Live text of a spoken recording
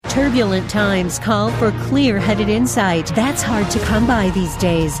Turbulent times call for clear-headed insight. That's hard to come by these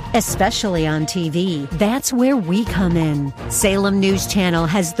days, especially on TV. That's where we come in. Salem News Channel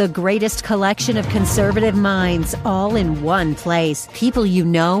has the greatest collection of conservative minds all in one place. People you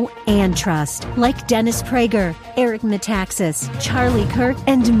know and trust, like Dennis Prager, Eric Metaxas, Charlie Kirk,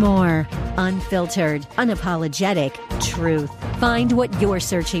 and more. Unfiltered, unapologetic truth. Find what you're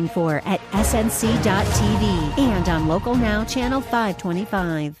searching for at snc.tv and on Local Now, Channel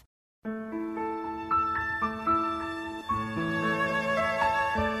 525.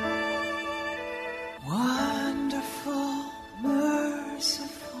 Wonderful,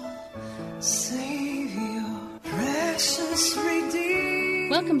 merciful Savior, precious Redeemer.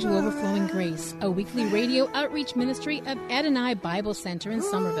 Welcome to Overflowing Grace, a weekly radio outreach ministry of Adonai Bible Center in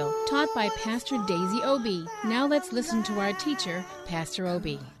Somerville, taught by Pastor Daisy Obi. Now let's listen to our teacher, Pastor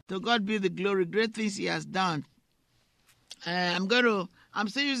Obi. To God be the glory, great things He has done. I'm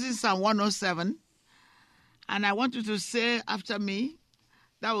still using Psalm 107, and I want you to say after me.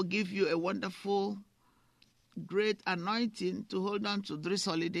 That will give you a wonderful, great anointing to hold on to this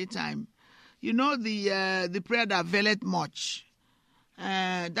holiday time. You know the prayer that availeth much.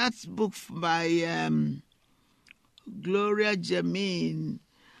 That's book by Gloria Jermaine.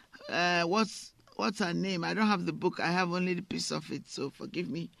 What's her name? I don't have the book. I have only the piece of it, so forgive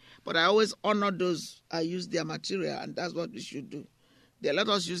me. But I always honor those. I use their material, and that's what we should do. They let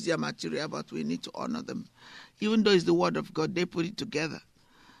us use their material, but we need to honor them. Even though it's the word of God, they put it together.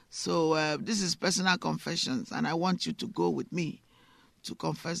 So this is personal confessions, and I want you to go with me to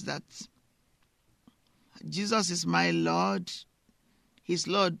confess that Jesus is my Lord. He's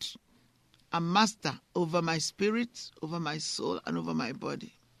Lord and Master over my spirit, over my soul, and over my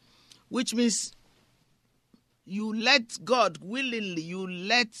body. Which means you let God willingly, you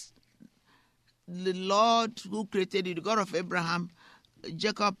let the Lord who created you, the God of Abraham,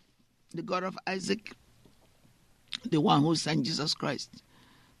 Jacob, the God of Isaac, the one who sent Jesus Christ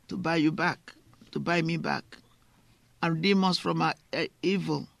to buy you back, to buy me back, and redeem us from our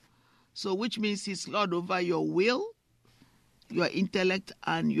evil. So which means He's Lord over your will, your intellect,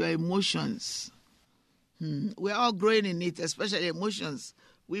 and your emotions. We're all growing in it, especially emotions.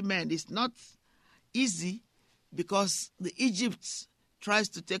 Women, it's not easy because the Egypt tries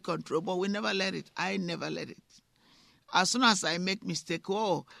to take control, but we never let it. I never let it. As soon as I make mistake,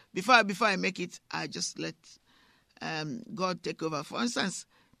 before I make it, I just let God take over. For instance,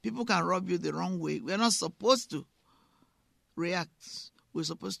 people can rub you the wrong way. We're not supposed to react. We're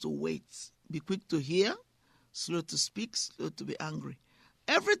supposed to wait. Be quick to hear, slow to speak, slow to be angry.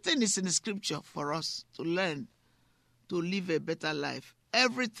 Everything is in the scripture for us to learn, to live a better life.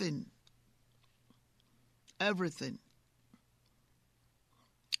 Everything. Everything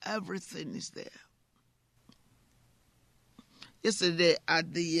is there. Yesterday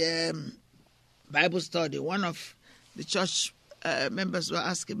at the Bible study, one of the church members were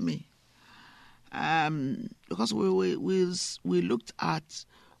asking me, because we looked at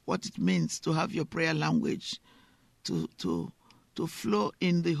what it means to have your prayer language, to flow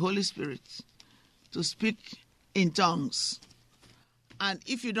in the Holy Spirit, to speak in tongues. And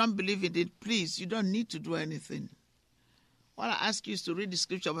if you don't believe in it, please, you don't need to do anything. All I ask you is to read the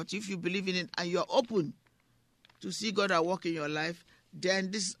scripture, but if you believe in it and you're open to see God at work in your life, then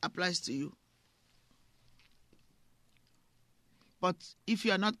this applies to you. But if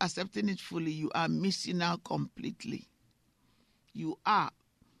you are not accepting it fully, you are missing out completely. You are.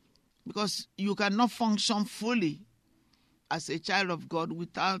 Because you cannot function fully as a child of God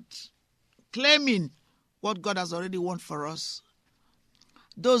without claiming what God has already won for us.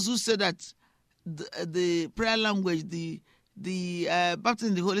 Those who say that the prayer language, the baptism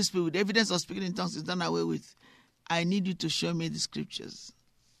in the Holy Spirit with evidence of speaking in tongues is done away with, I need you to show me the scriptures.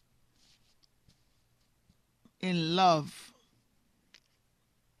 In love,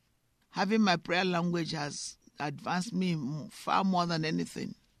 having my prayer language has advanced me far more than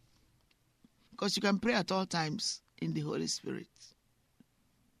anything. Because you can pray at all times in the Holy Spirit.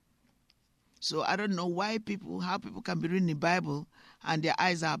 So I don't know how people can be reading the Bible and their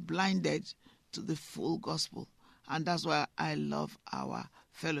eyes are blinded to the full gospel. And that's why I love our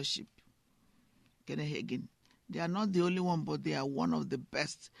fellowship. Hagen. They are not the only one, but they are one of the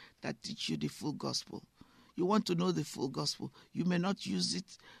best that teach you the full gospel. You want to know the full gospel. You may not use it,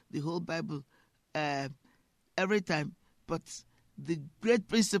 the whole Bible, every time, but the great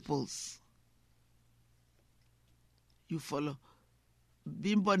principles you follow.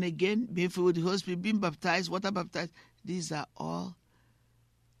 Being born again, being filled with the Holy Spirit, being baptized, water baptized, these are all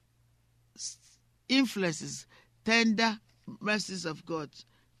influences, tender mercies of God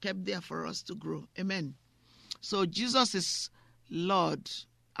kept there for us to grow. Amen. So Jesus is Lord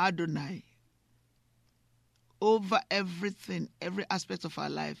Adonai over everything, every aspect of our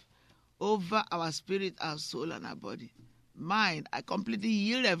life, over our spirit, our soul, and our body. Mine, I completely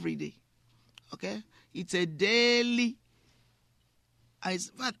yield every day. Okay? It's a daily,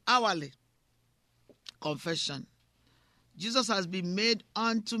 hourly confession. Jesus has been made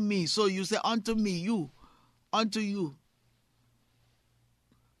unto me. So you say, unto me, you, unto you.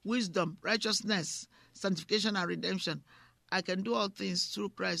 Wisdom, righteousness, sanctification, and redemption. I can do all things through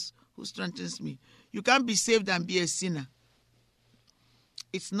Christ who strengthens me. You can't be saved and be a sinner.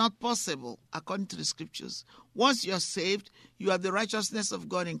 It's not possible according to the scriptures. Once you're saved, you have the righteousness of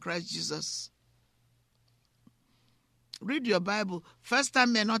God in Christ Jesus. Read your Bible. First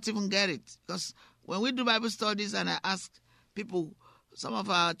time may not even get it. Because when we do Bible studies and I ask people, some of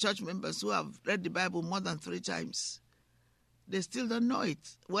our church members who have read the Bible more than 3 times, they still don't know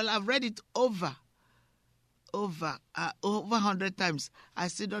it. Well, I've read it over 100 times. I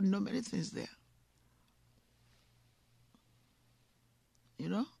still don't know many things there. You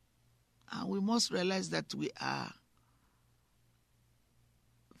know? And we must realize that we are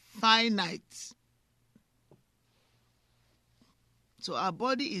finite. So our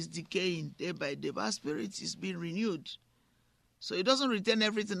body is decaying day by day, but our spirit is being renewed. So it doesn't retain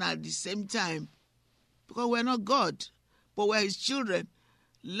everything at the same time, because we're not God, but we're his children,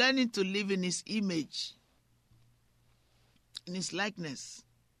 learning to live in his image, in his likeness,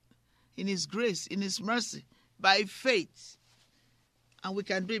 in his grace, in his mercy, by faith. And we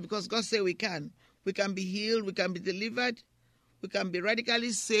can do it because God said we can. We can be healed, we can be delivered, we can be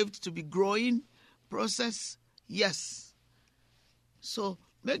radically saved to be growing process. Yes. So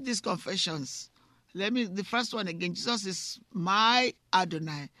make these confessions. The first one again. Jesus is my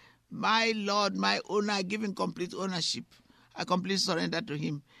Adonai, my Lord, my owner. I give him complete ownership. I completely surrender to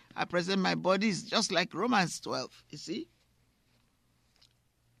him. I present my body. It's just like Romans 12, you see.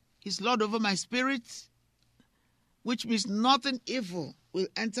 He's Lord over my spirit, which means nothing evil will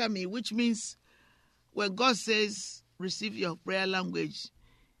enter me, which means when God says, receive your prayer language,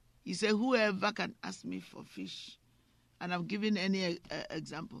 he said, whoever can ask me for fish, and I'm giving any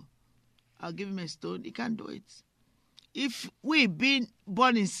example, I'll give him a stone, he can't do it. If we being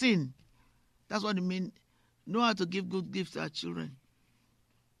born in sin, that's what it means, know how to give good gifts to our children.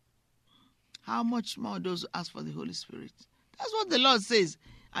 How much more those who ask for the Holy Spirit? That's what the Lord says.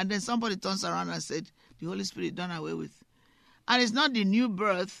 And then somebody turns around and said, the Holy Spirit done away with. And it's not the new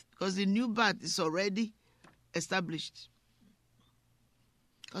birth, because the new birth is already established.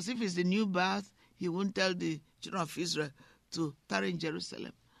 Because if it's the new birth, he won't tell the children of Israel to tarry in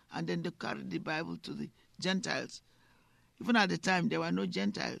Jerusalem. And then they carried the Bible to the Gentiles. Even at the time, there were no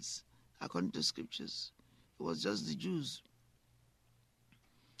Gentiles, according to scriptures. It was just the Jews.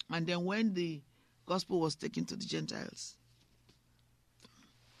 And then when the gospel was taken to the Gentiles,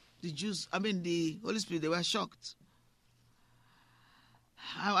 the Holy Spirit, they were shocked.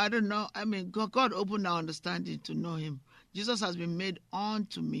 I don't know. God opened our understanding to know him. Jesus has been made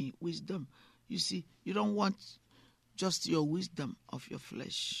unto me wisdom. You see, you don't want just your wisdom of your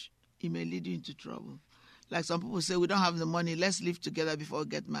flesh. It may lead you into trouble. Like some people say, we don't have the money, let's live together before we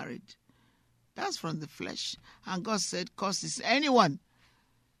get married. That's from the flesh. And God said, curses anyone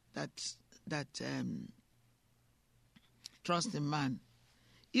that trusts in man.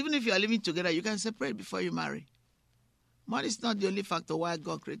 Even if you are living together, you can separate before you marry. Money is not the only factor why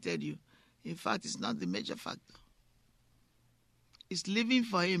God created you. In fact, it's not the major factor. It's living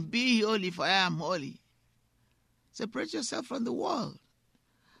for him. Be holy, for I am holy. Separate yourself from the world.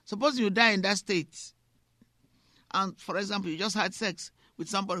 Suppose you die in that state. And, for example, you just had sex with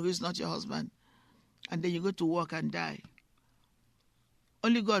somebody who is not your husband. And then you go to work and die.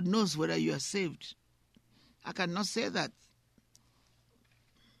 Only God knows whether you are saved. I cannot say that.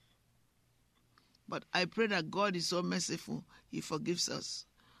 But I pray that God is so merciful, he forgives us.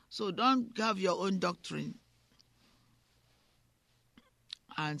 So don't have your own doctrine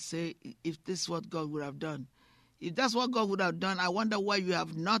and say, if this is what God would have done. If that's what God would have done, I wonder why you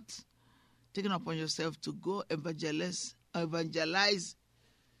have not taken upon yourself to go evangelize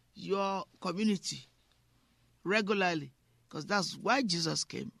your community regularly. Because that's why Jesus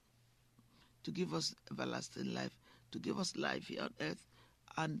came, to give us everlasting life, to give us life here on earth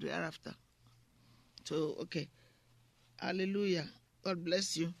and thereafter. So, okay. Hallelujah. God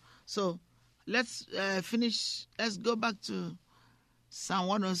bless you. So, let's finish. Let's go back to Psalm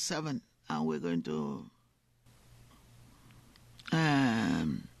 107. And we're going to...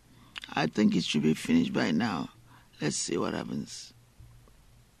 I think it should be finished by now. Let's see what happens.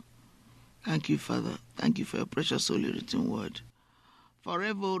 Thank you, Father. Thank you for your precious holy written word.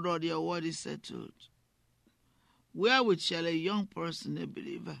 Forever, O Lord, your word is settled. Wherewith shall a young person, a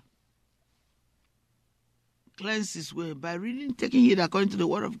believer, cleanse his way? By reading, taking heed according to the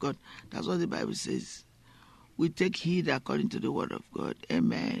word of God. That's what the Bible says. We take heed according to the word of God.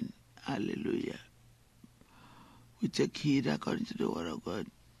 Amen. Hallelujah. We take heed according to the word of God.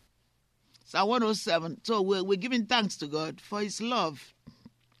 Psalm 107. So we're giving thanks to God for his love.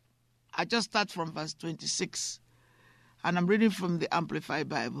 I just start from verse 26. And I'm reading from the Amplified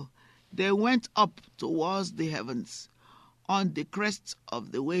Bible. They went up towards the heavens on the crest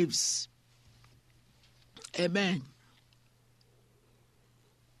of the waves. Amen.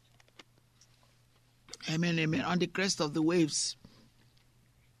 Amen, amen. On the crest of the waves.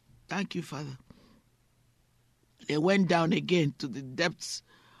 Thank you, Father. They went down again to the depths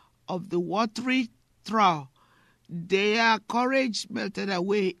of the watery trough. Their courage melted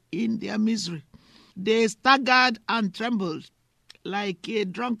away in their misery. They staggered and trembled like a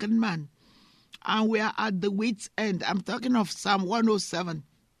drunken man, and were at the wit's end. I'm talking of Psalm 107,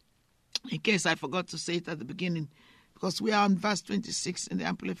 in case I forgot to say it at the beginning, because we are on verse 26 in the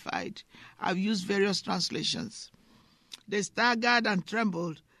Amplified. I've used various translations. They staggered and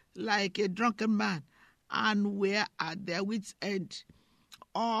trembled like a drunken man, and were at their wit's end.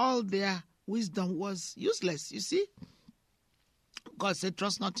 All their wisdom was useless, you see. God said,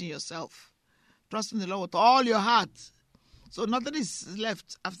 trust not in yourself. Trust in the Lord with all your heart. So nothing is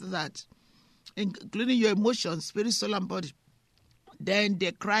left after that, including your emotions, spirit, soul, and body. Then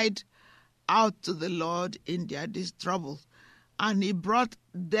they cried out to the Lord in their trouble, and he brought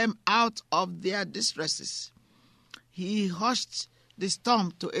them out of their distresses. He hushed the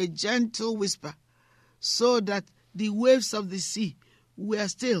storm to a gentle whisper, so that the waves of the sea were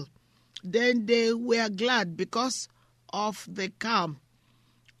still. Then they were glad because of the calm,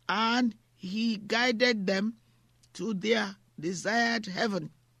 and he guided them to their desired harbor.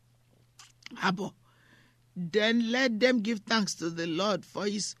 Then let them give thanks to the Lord for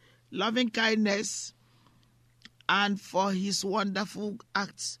his loving kindness and for his wonderful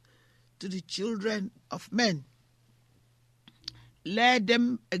acts to the children of men. Let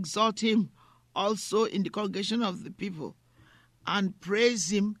them exalt him also in the congregation of the people, and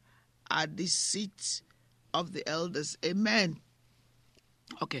praise him at the seat of the elders. Amen.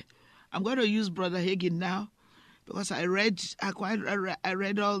 Okay, I'm going to use Brother Hagin now, because I read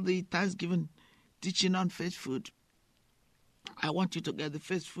all the Thanksgiving teaching on faith food. I want you to get the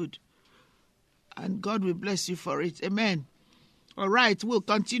faith food, and God will bless you for it. Amen. All right, we'll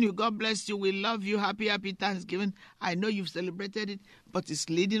continue. God bless you. We love you. Happy Thanksgiving. I know you've celebrated it, but it's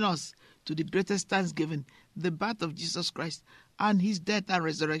leading us to the greatest Thanksgiving, the birth of Jesus Christ and his death and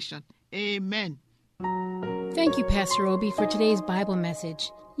resurrection. Amen. Thank you, Pastor Obi, for today's Bible message.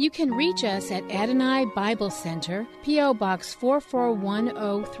 You can reach us at Adonai Bible Center, P.O. Box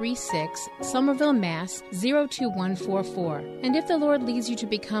 441036, Somerville, Mass. 02144. And if the Lord leads you to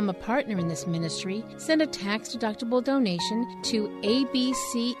become a partner in this ministry, send a tax-deductible donation to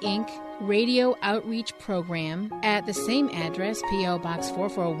ABC Inc. Radio Outreach Program at the same address, P.O. Box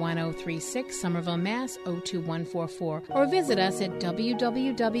 441036, Somerville, Mass. 02144, or visit us at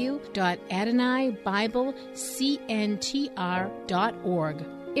www.AdonaiBibleCNTR.org.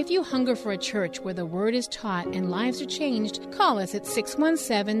 If you hunger for a church where the Word is taught and lives are changed, call us at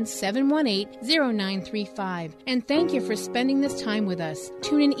 617-718-0935. And thank you for spending this time with us.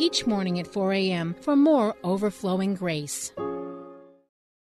 Tune in each morning at 4 a.m. for more overflowing grace.